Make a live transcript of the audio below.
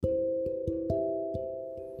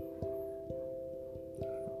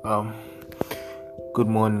Um, Good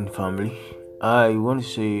morning, family. I want to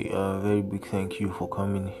say a very big thank you for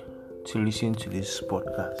coming to listen to this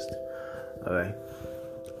podcast. All right.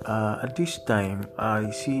 At this time, I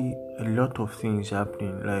see a lot of things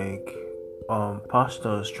happening, like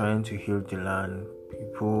pastors trying to heal the land,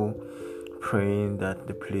 people praying that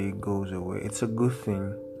the plague goes away. It's a good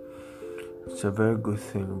thing. It's a very good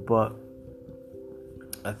thing, but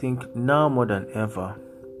I think now more than ever,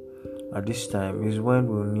 at this time is when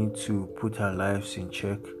we need to put our lives in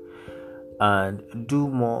check and do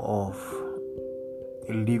more of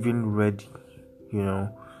living ready, you know,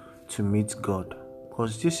 to meet God.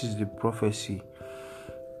 Because this is the prophecy.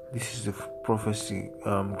 This is the prophecy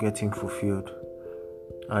getting fulfilled,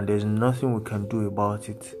 and there's nothing we can do about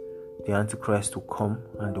it. The Antichrist will come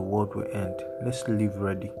and the world will end. Let's live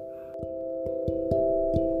ready.